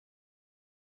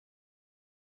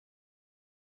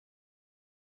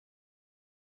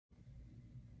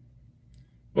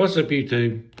What's up,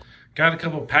 YouTube? Got a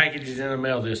couple packages in the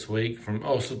mail this week from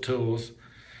Olsa Tools.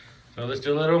 So let's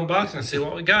do a little unboxing and see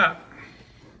what we got.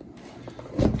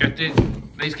 Got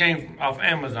these came off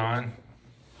Amazon.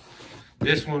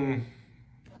 This one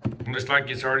looks like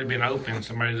it's already been opened.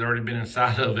 Somebody's already been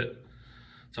inside of it.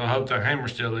 So I hope the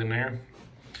hammer's still in there.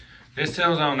 This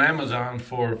sells on Amazon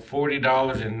for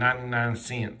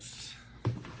 $40.99.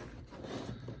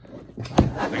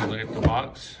 Take a look at the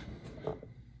box.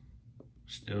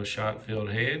 Still shot filled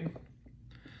head,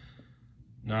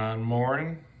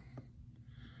 non-mooring,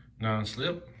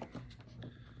 non-slip.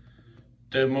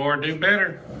 Do more, do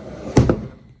better.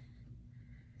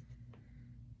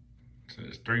 So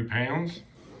it's 3 pounds.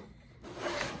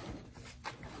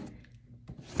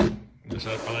 This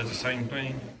is probably the same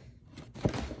thing.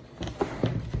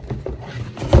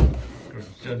 I'm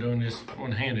still doing this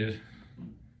one-handed,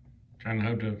 trying to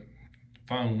hold the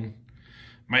phone.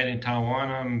 Made in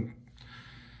Taiwan.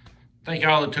 I think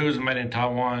all the tools are made in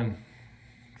Taiwan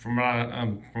from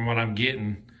what I'm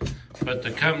getting, but the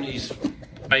company's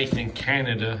based in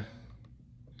Canada,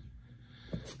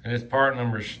 and its part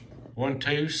number's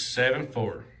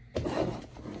 1274.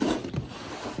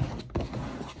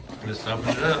 Let's open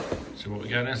it up, see what we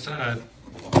got inside.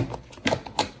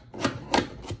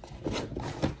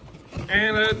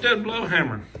 And a dead blow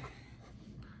hammer.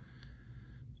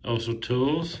 Olsa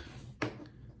Tools.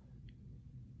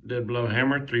 Dead blow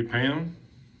hammer, 3 pound.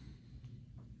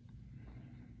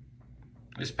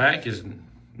 This pack is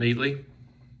neatly.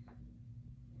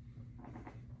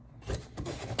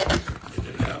 Get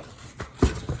it out.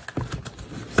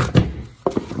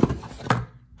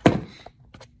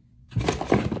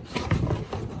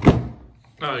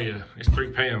 Oh yeah, it's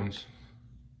 3 pounds.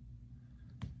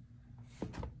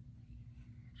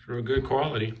 It's real good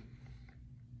quality.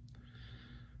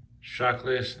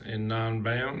 Shockless and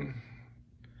non-bound.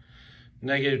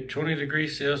 Negative 20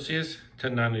 degrees Celsius to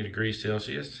 90 degrees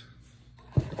Celsius.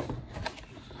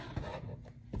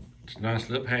 It's a nice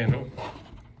lip handle.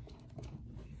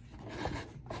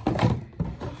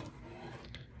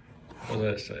 What does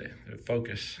that say?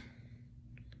 Focus.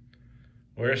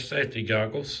 Wear safety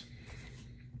goggles.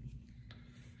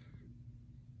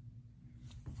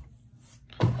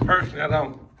 Personally,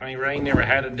 I ain't never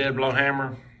had a dead blow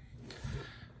hammer.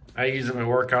 I use them at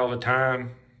work all the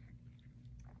time.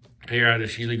 Here I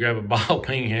just usually grab a ball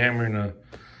peen hammer and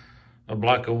a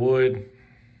block of wood.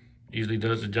 Usually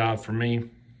does the job for me.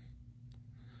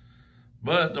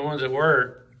 But the ones at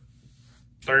work,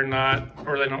 they're not,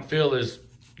 or they don't feel as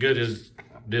good as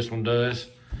this one does.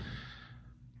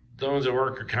 The ones at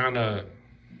work are kind of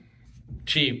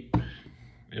cheap,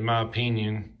 in my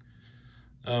opinion.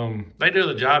 They do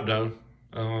the job though.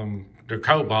 They're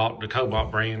Cobalt, the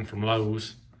Cobalt brand from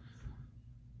Lowe's.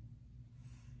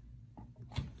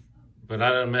 But I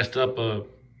done messed up a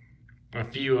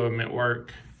few of them at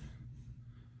work.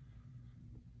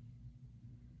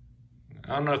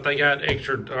 I don't know if they got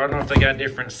extra, I don't know if they got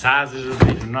different sizes of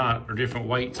these or not, or different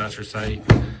weights, I should say.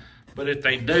 But if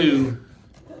they do,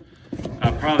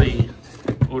 I'll probably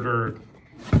order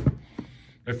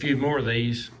a few more of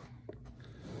these.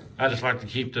 I just like to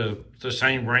keep the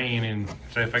same brand, and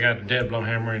say if I got a dead blow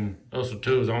hammer and Olsa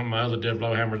Tools, I want my other dead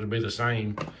blow hammers to be the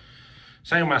same.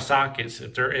 Same with my sockets.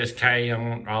 If they're SK, I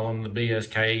want all of them to be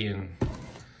SK, and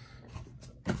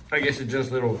I guess it's just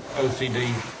a little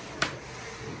OCD.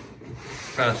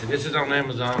 Pricey. This is on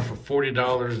Amazon for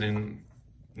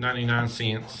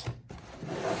 $40.99.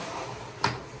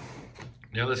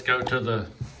 Now let's go to the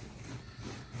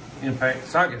impact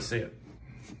socket set.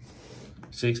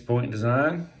 6-point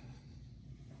design.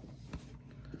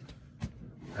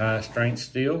 High strength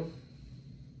steel.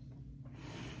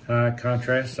 High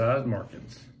contrast size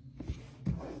markings.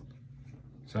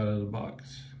 Side of the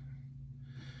box.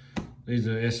 These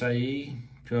are SAE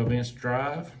 12-inch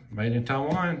drive, made in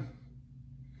Taiwan.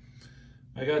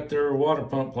 I got their water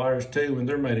pump pliers too, and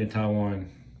they're made in Taiwan.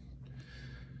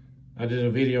 I did a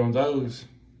video on those,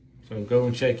 so go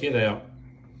and check it out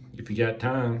if you got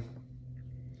time.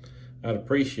 I'd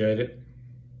appreciate it.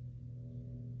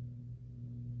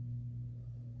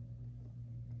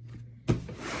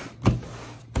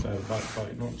 Side of the box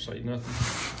probably don't say nothing.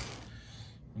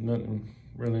 Nothing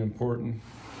really important.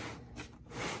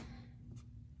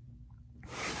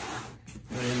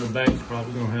 And in the back, it's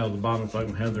probably gonna have the bottom so I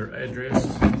can have their address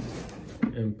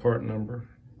and part number.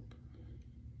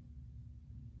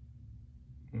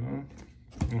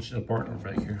 Let's see the part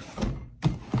number back here.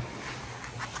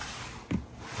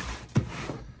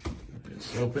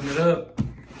 Let's open it up.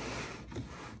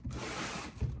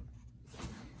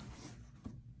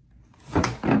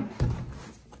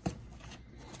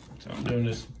 So I'm doing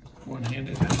this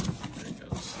one-handed. There it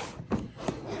goes.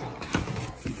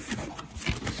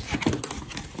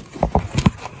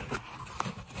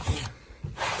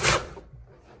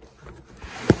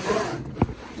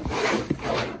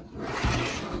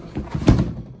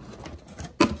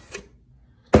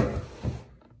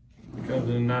 Comes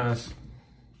in a nice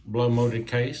blow molded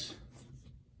case.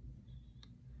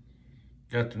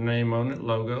 Got their name on it,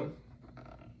 logo.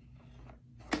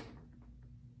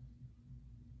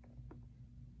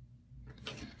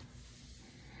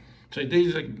 So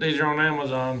these are on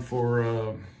Amazon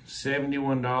for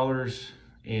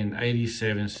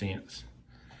 $71.87.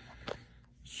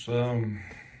 So on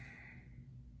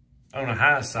the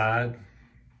high side,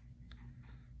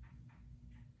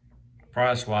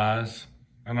 price wise.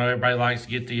 I know everybody likes to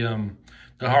get the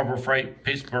Harbor Freight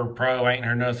Pittsburgh Pro. I ain't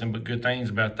heard nothing but good things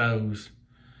about those.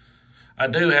 I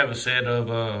do have a set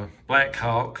of Black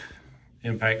Hawk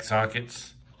impact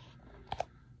sockets.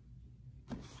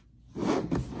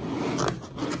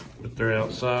 But they're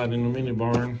outside in the mini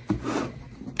barn.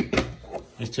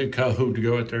 It's too cold to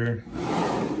go out there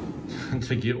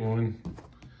to get one.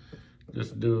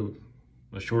 Just do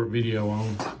a short video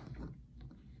on.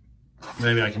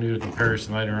 Maybe I can do a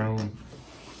comparison later on.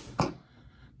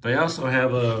 They also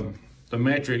have the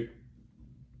metric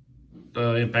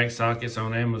impact sockets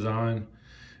on Amazon.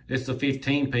 It's a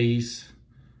 15-piece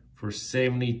for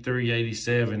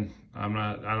 $73.87. I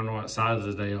don't know what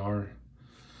sizes they are,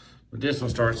 but this one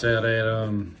starts out at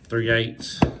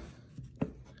 3/8,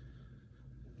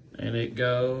 and it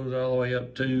goes all the way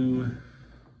up to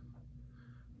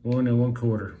 1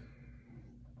 1/4.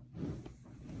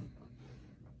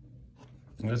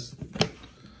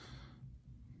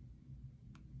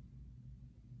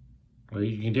 Well,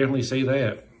 you can definitely see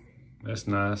that. That's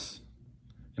nice.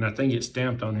 And I think it's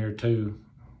stamped on here too,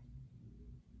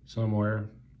 somewhere.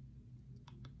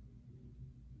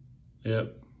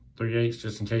 Yep, 3/8,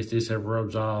 just in case this ever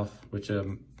rubs off, which I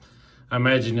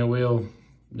imagine it will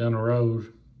down the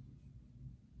road.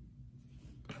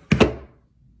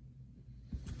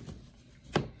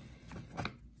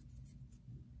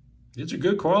 It's a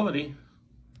good quality.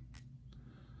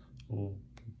 Well,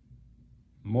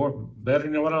 better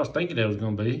than what I was thinking it was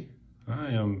going to be. I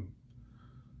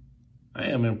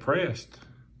am impressed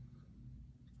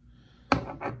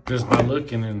just by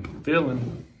looking and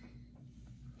feeling.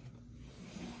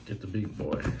 Get the big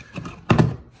boy.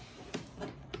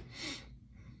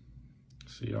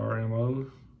 CRMO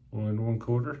 1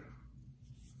 1/4.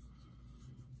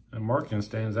 And marking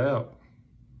stands out.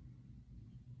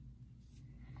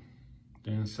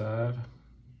 The inside.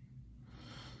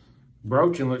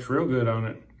 Broaching looks real good on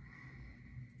it.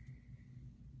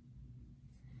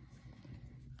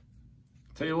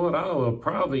 Tell you what, I will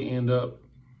probably end up,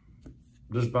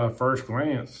 just by first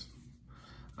glance,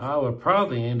 I would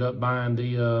probably end up buying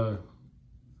the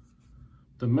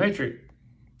metric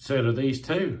set of these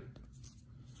two.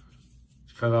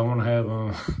 Because I want to have,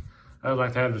 I would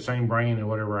like to have the same brand or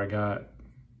whatever I got.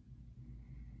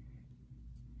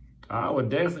 I would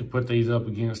definitely put these up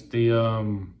against the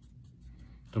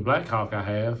Black Hawk I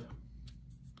have.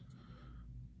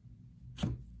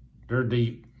 They're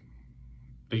deep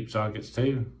sockets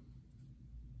too.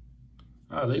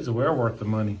 Oh, these are well worth the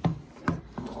money.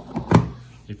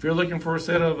 If you're looking for a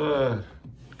set of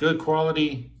good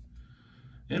quality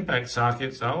impact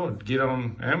sockets, I would get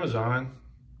on Amazon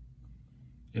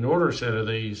and order a set of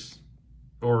these,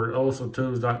 or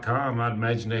olsatools.com. I'd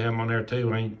imagine they have them on there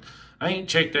too. I ain't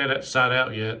checked that site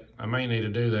out yet. I may need to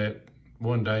do that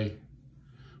one day.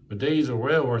 But these are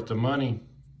well worth the money.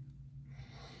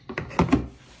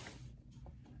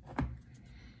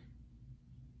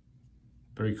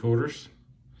 Three-quarters.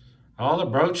 All the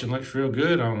broaching looks real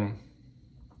good on them.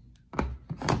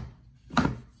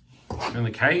 And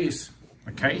the case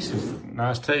is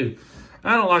nice too.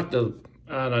 I don't like I'm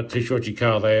not too sure what you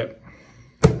call that.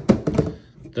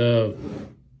 The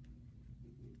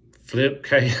flip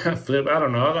case, I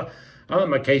don't know. I like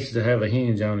my cases that have a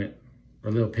hinge on it, a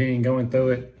little pin going through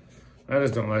it. I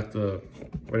just don't like the,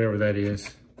 whatever that is,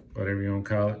 whatever you want to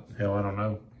call it. Hell, I don't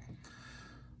know.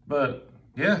 But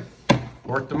yeah,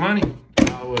 worth the money.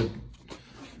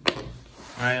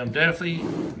 I am definitely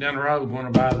down the road going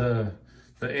to buy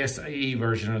the SAE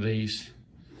version of these.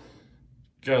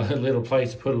 Got a little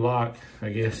place to put a lock,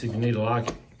 I guess, if you need to lock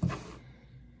it.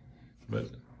 But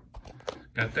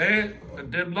got that, a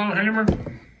dead blow hammer.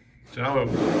 So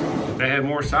if they had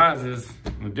more sizes,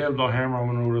 the dead blow hammer, I'm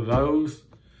gonna order those.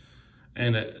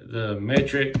 And the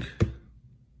metric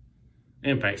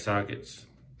impact sockets.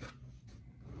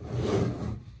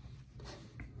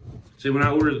 See, when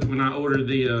I ordered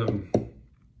the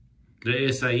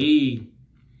SAE,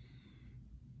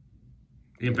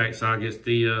 impact sockets.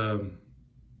 The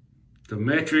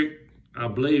metric, I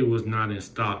believe, was not in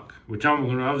stock, which I was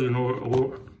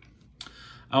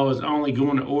only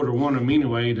going to order one of them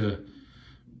anyway to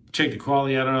check the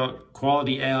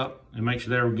quality out and make sure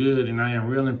they were good. And I am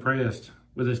real impressed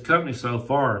with this company so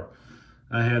far.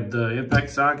 I have the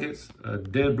impact sockets, a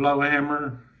dead blow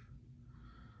hammer,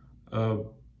 a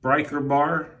breaker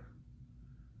bar,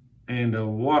 and a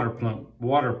water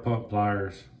pump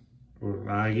pliers, or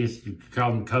I guess you could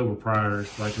call them Cobra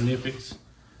pliers, like Nipix.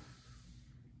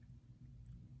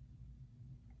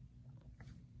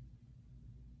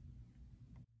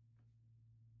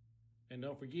 And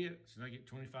don't forget, since I get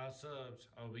 25 subs,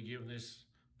 I'll be giving this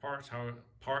parts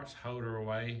holder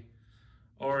away.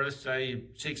 Or let's say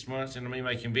 6 months into me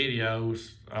making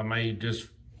videos, I may just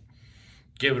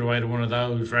give it away to one of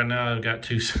those. Right now I've got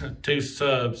two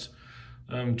subs,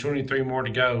 23 more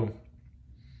to go.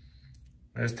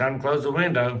 It's time to close the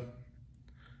window.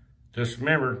 Just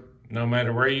remember, no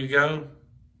matter where you go,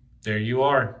 there you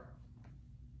are.